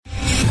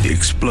The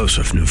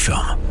explosive new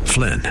film,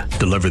 Flynn,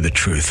 deliver the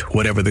truth,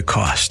 whatever the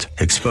cost,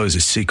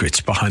 exposes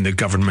secrets behind the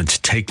government's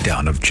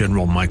takedown of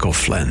General Michael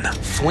Flynn.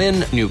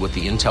 Flynn knew what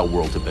the intel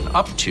world had been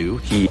up to.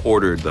 He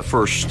ordered the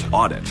first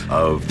audit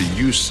of the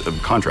use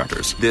of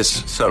contractors.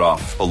 This set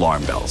off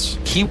alarm bells.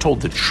 He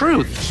told the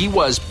truth. He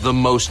was the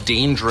most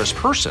dangerous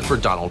person for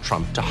Donald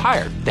Trump to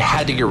hire. They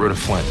had to get rid of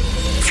Flynn.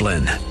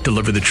 Flynn,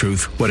 deliver the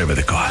truth, whatever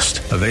the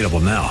cost. Available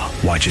now.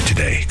 Watch it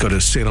today. Go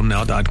to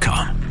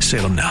salemnow.com.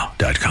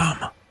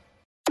 salemnow.com.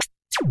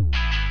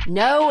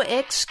 No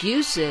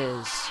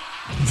excuses.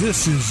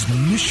 This is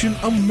Mission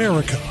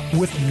America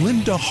with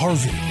Linda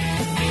Harvey.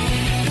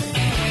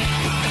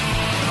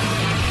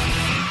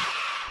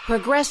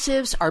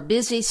 Progressives are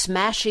busy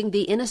smashing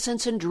the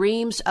innocence and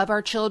dreams of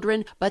our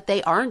children, but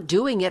they aren't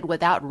doing it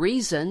without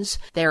reasons.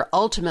 They're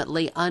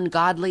ultimately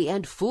ungodly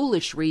and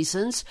foolish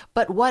reasons,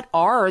 but what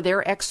are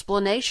their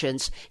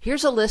explanations?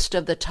 Here's a list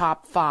of the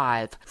top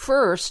 5.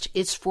 First,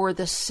 it's for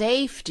the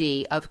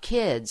safety of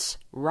kids.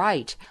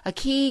 Right. A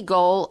key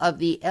goal of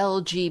the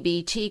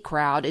LGBT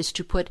crowd is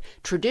to put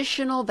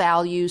traditional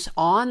values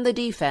on the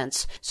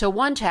defense, so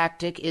one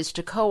tactic is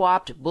to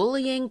co-opt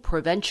bullying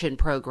prevention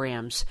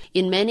programs.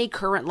 In many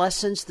current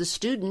lessons, the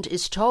student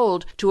is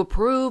told to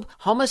approve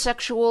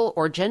homosexual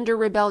or gender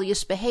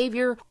rebellious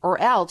behavior, or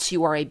else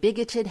you are a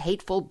bigoted,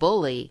 hateful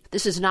bully.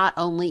 This is not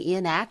only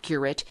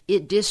inaccurate,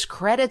 it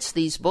discredits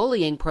these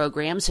bullying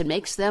programs and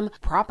makes them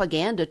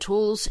propaganda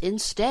tools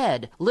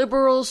instead.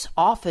 Liberals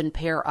often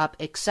pair up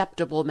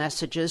acceptable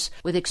messages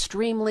with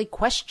extremely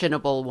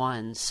questionable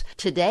ones.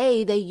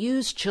 Today, they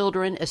use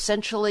children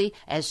essentially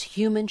as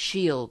human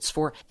shields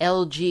for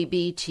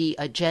LGBT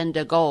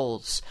agenda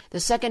goals. The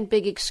second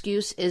big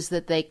excuse is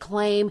that they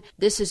claim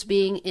this is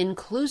being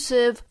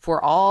inclusive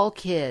for all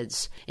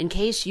kids. In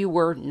case you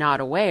were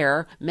not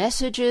aware,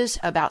 messages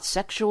about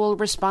sexual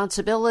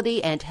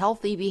responsibility and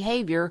healthy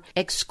behavior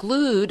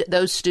exclude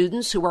those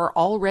students who are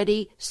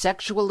already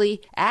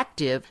sexually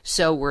active,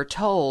 so we're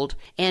told,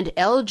 and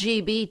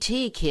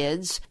LGBT kids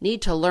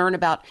need to learn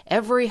about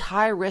every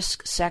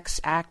high-risk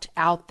sex act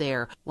out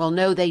there. Well,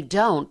 no, they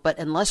don't, but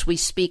unless we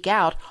speak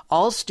out,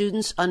 all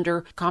students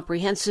under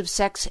Comprehensive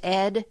Sex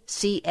Ed,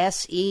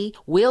 CSE,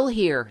 will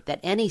hear that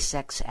any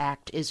sex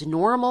act is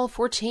normal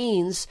for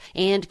teens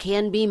and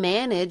can be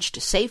managed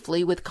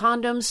safely with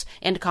condoms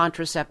and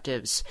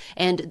contraceptives.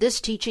 And this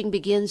teaching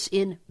begins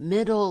in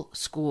middle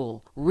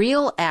school.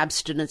 Real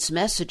abstinence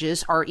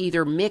messages are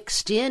either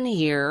mixed in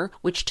here,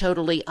 which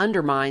totally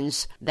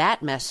undermines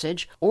that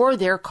message, or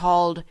they're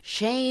called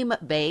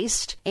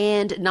shame-based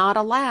and not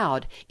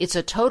allowed. It's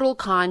a total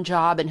con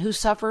job, and who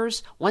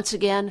suffers? Once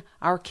again,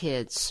 our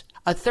kids.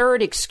 A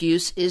third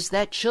excuse is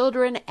that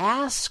children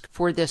ask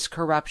for this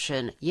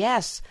corruption.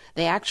 Yes,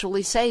 they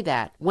actually say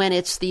that. When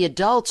it's the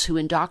adults who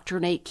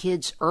indoctrinate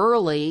kids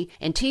early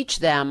and teach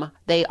them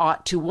they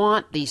ought to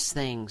want these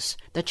things.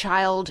 The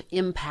child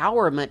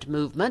empowerment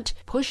movement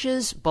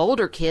pushes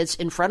bolder kids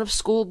in front of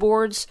school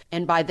boards,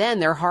 and by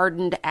then they're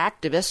hardened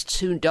activists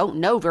who don't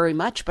know very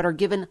much but are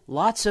given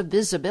lots of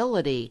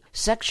visibility.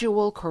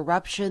 Sexual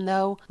corruption,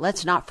 though,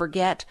 let's not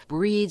forget,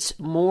 breeds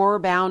more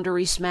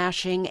boundary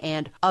smashing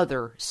and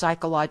other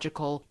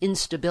psychological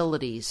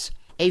instabilities.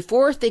 A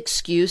fourth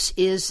excuse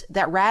is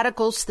that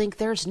radicals think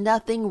there's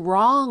nothing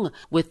wrong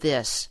with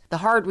this. The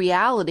hard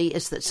reality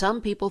is that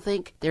some people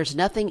think there's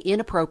nothing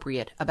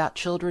inappropriate about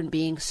children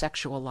being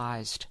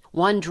sexualized.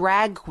 One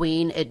drag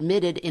queen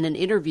admitted in an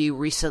interview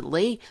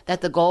recently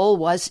that the goal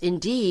was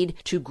indeed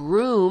to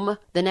groom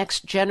the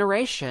next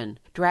generation.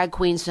 Drag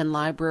queens in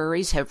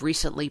libraries have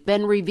recently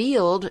been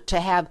revealed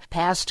to have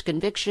past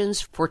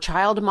convictions for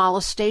child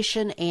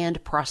molestation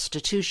and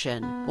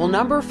prostitution. Well,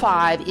 number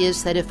 5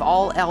 is that if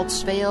all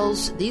else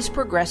fails, these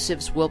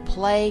progressives will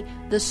play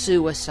the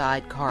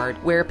suicide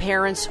card, where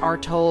parents are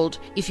told,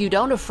 if you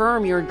don't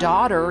affirm your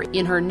daughter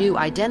in her new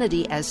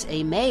identity as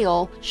a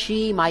male,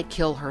 she might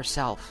kill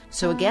herself.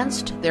 So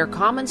against their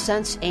common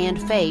sense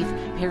and faith,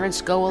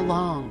 parents go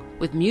along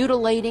with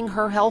mutilating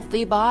her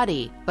healthy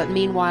body. But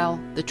meanwhile,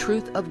 the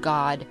truth of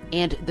God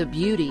and the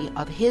beauty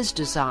of His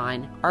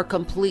design are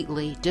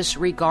completely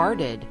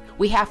disregarded.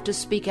 We have to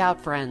speak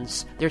out,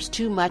 friends. There's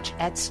too much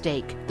at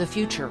stake, the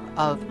future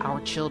of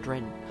our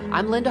children.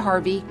 I'm Linda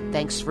Harvey.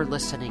 Thanks for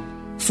listening.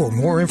 For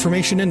more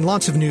information and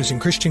lots of news and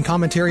Christian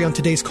commentary on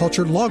today's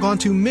culture, log on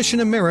to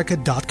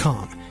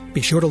missionamerica.com.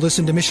 Be sure to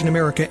listen to Mission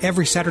America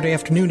every Saturday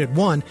afternoon at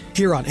 1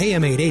 here on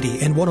AM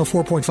 880 and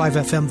 104.5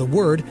 FM The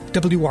Word,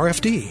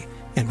 WRFD.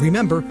 And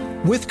remember,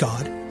 with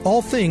God,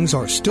 all things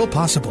are still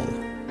possible.